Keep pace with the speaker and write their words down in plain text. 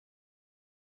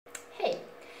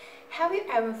Have you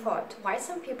ever thought why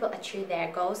some people achieve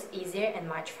their goals easier and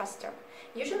much faster?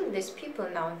 Usually these people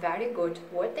know very good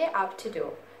what they're up to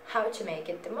do, how to make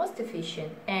it the most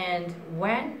efficient, and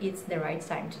when it's the right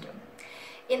time to do.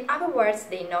 In other words,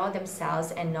 they know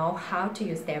themselves and know how to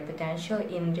use their potential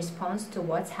in response to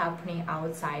what's happening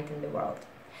outside in the world.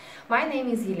 My name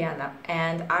is Elena,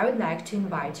 and I would like to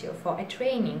invite you for a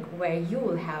training where you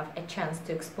will have a chance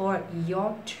to explore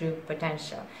your true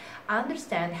potential,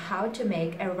 understand how to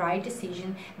make a right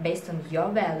decision based on your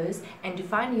values, and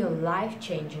define your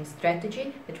life-changing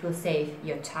strategy that will save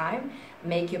your time,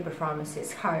 make your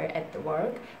performances higher at the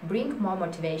work, bring more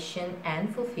motivation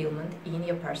and fulfillment in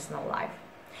your personal life.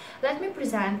 Let me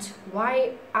present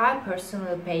why I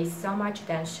personally pay so much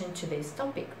attention to this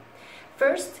topic.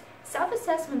 First,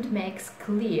 self-assessment makes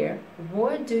clear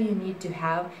what do you need to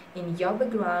have in your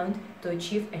background to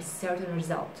achieve a certain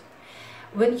result.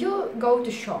 When you go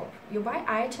to shop, you buy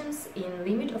items in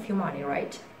limit of your money,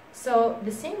 right? So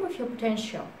the same with your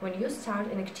potential. When you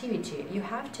start an activity, you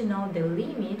have to know the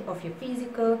limit of your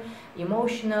physical,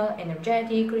 emotional,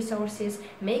 energetic resources.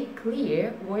 Make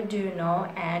clear what do you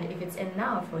know and if it's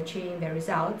enough for achieving the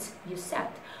results you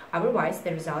set. Otherwise,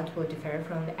 the result will differ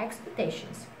from the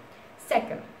expectations.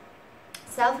 Second,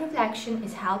 self-reflection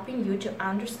is helping you to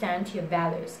understand your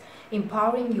values,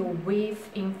 empowering you with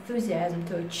enthusiasm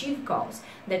to achieve goals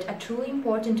that are truly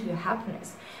important to your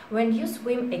happiness. When you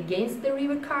swim against the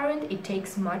river current, it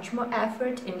takes much more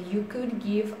effort and you could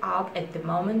give up at the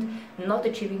moment, not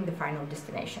achieving the final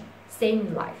destination. Same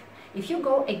in life. If you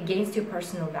go against your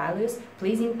personal values,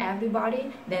 pleasing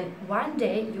everybody, then one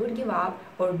day you would give up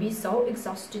or be so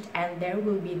exhausted and there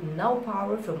will be no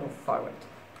power to move forward.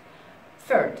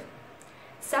 Third,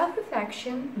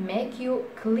 self-reflection makes you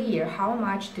clear how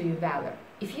much do you value.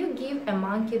 If you give a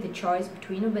monkey the choice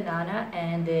between a banana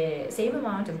and the same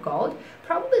amount of gold,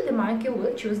 probably the monkey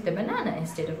will choose the banana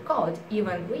instead of gold.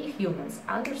 Even we humans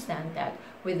understand that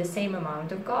with the same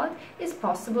amount of gold, it's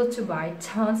possible to buy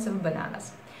tons of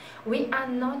bananas. We are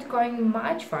not going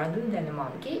much further than a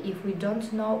monkey if we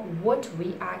don't know what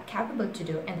we are capable to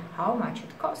do and how much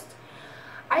it costs.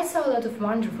 I saw a lot of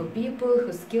wonderful people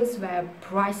whose skills were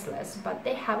priceless, but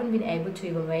they haven't been able to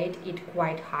evaluate it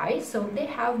quite high, so they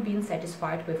have been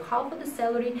satisfied with half of the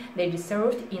salary they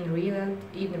deserved in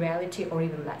reality or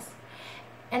even less.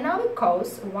 Another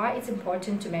cause why it's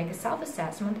important to make a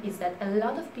self-assessment is that a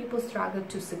lot of people struggle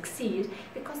to succeed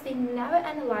because they never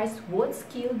analyzed what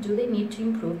skill do they need to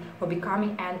improve for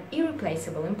becoming an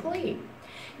irreplaceable employee.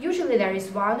 Usually there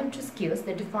is one or two skills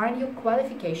that define your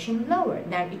qualification lower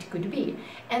than it could be,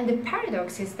 and the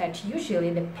paradox is that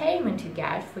usually the payment you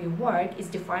get for your work is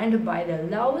defined by the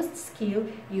lowest skill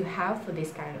you have for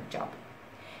this kind of job.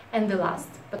 And the last,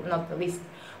 but not the least,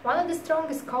 one of the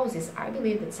strongest causes I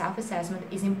believe that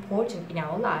self-assessment is important in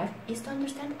our life is to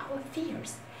understand our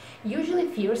fears. Usually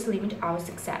fears limit our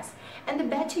success, and the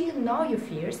better you know your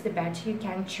fears, the better you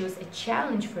can choose a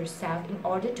challenge for yourself in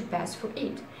order to pass through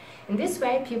it. In this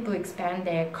way, people expand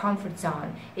their comfort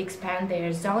zone, expand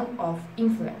their zone of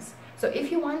influence. So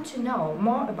if you want to know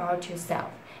more about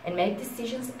yourself and make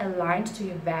decisions aligned to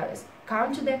your values,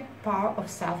 come to the Power of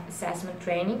Self-Assessment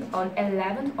training on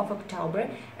 11th of October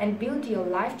and build your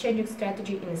life-changing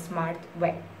strategy in a smart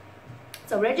way.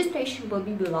 So registration will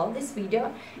be below this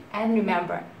video, and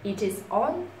remember, it is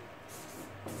on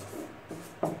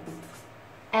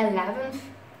 11th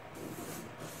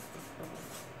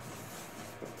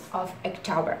of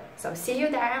October. So see you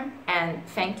there and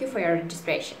thank you for your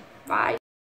registration. Bye!